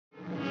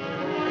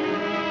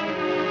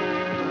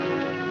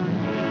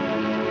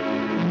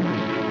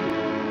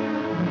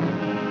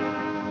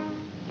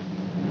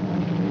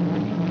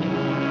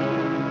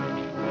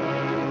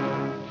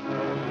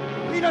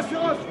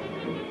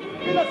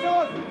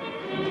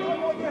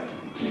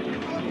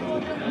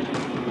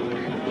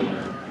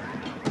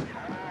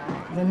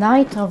The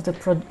night of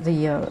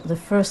the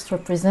first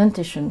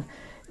representation,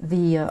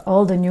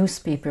 all the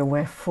newspapers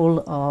were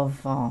full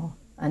of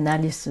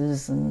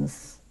analysis and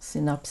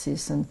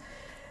synopsis,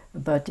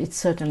 but it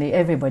certainly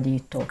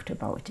everybody talked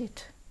about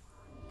it.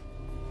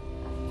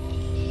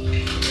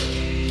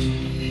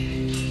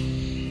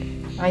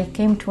 I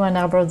came to Ann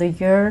Arbor the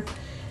year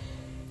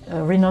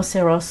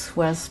Rhinoceros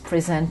was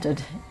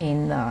presented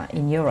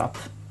in Europe,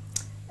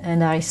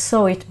 and I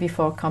saw it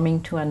before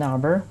coming to Ann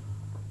Arbor.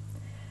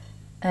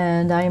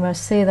 And I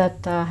must say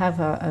that I have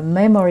a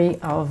memory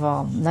of,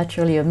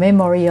 naturally a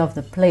memory of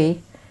the play.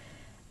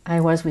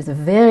 I was with a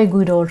very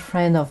good old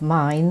friend of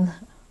mine,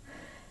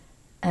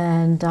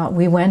 and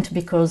we went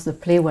because the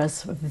play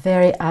was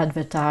very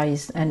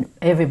advertised and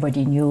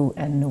everybody knew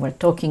and were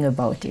talking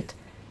about it.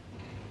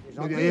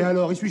 Et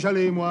alors, y suis-je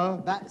allé,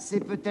 moi? C'est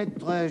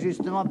peut-être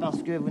justement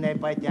parce que vous n'avez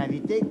pas été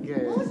invité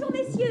que... Bonjour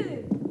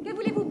messieurs, que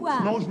voulez-vous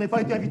boire? Non, je n'ai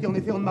pas été invité, en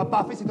effet, on ne m'a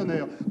pas fait cet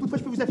honneur. Toutefois,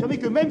 je peux vous affirmer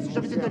que même si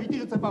j'avais été invité,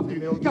 je ne serais pas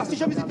venu. Car si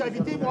j'avais été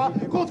invité, moi,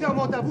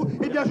 contrairement à vous,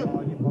 eh bien je...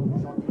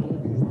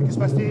 Mais que se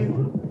passe-t-il?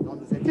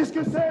 Qu'est-ce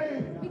que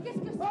c'est?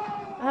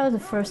 The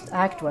first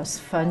act was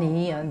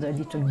funny and a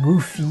little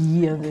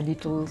goofy and a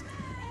little...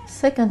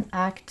 Second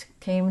act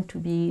came to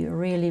be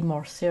really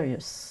more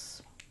serious.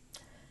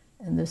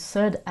 And the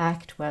third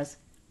act was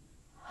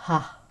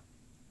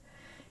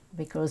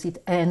because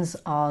it ends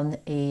on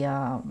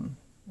a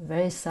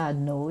very sad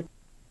note.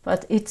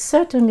 But it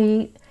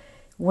certainly,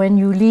 when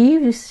you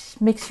leave, it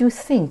makes you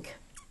think.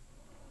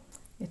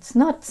 It's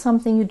not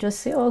something you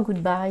just say, oh,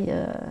 goodbye.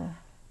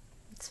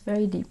 It's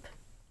very deep.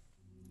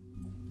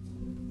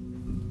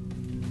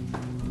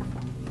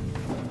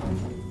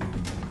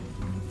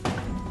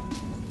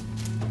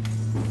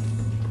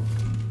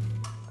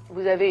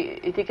 Vous avez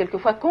été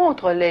quelquefois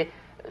contre les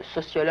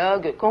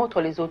sociologues,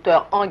 contre les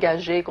auteurs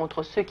engagés,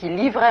 contre ceux qui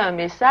livraient un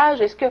message.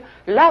 Est-ce que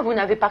là, vous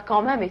n'avez pas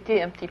quand même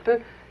été un petit peu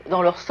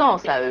dans leur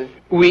sens à eux?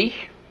 Oui,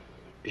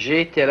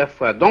 j'ai été à la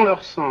fois dans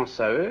leur sens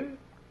à eux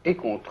et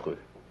contre eux.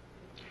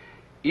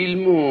 Ils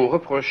m'ont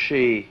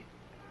reproché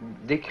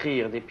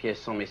d'écrire des pièces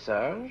sans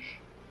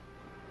message,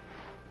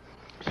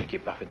 ce qui est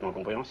parfaitement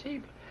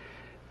compréhensible.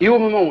 Et au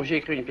moment où j'ai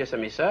écrit une pièce à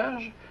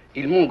message,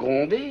 ils m'ont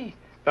grondé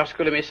parce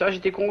que le message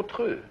était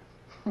contre eux.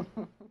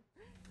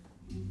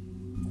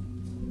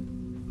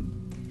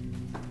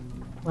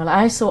 Well,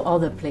 I saw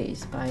other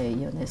plays by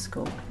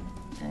Ionesco,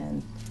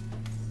 and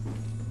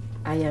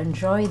I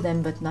enjoy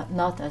them, but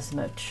not as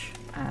much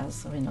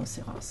as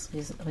Rhinoceros.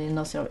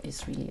 Rhinoceros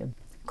is really a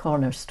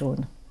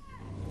cornerstone.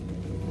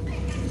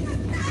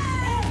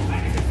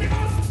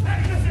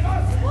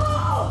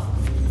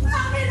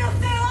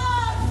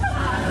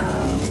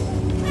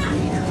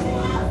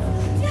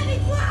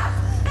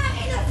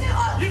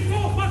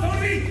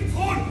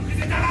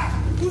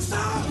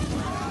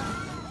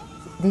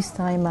 This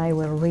time I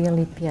will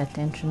really pay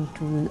attention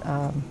to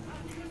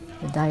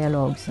the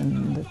dialogues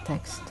and the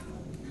text,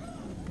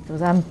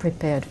 because I'm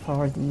prepared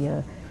for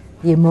the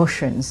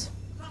emotions.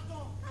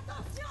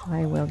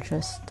 I will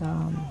just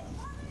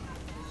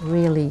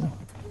really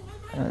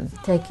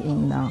take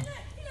in,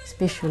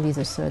 especially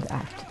the third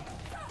act,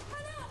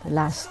 the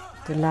last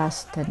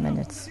 10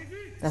 minutes.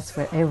 That's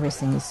where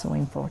everything is so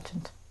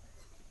important.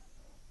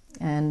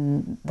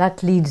 And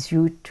that leads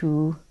you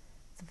to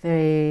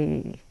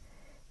the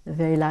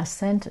very last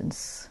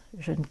sentence.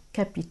 Je ne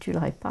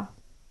capitulerai pas.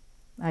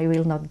 I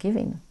will not give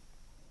in.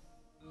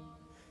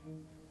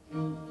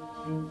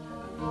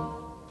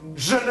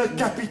 Je ne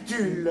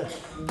capitule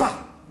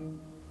pas.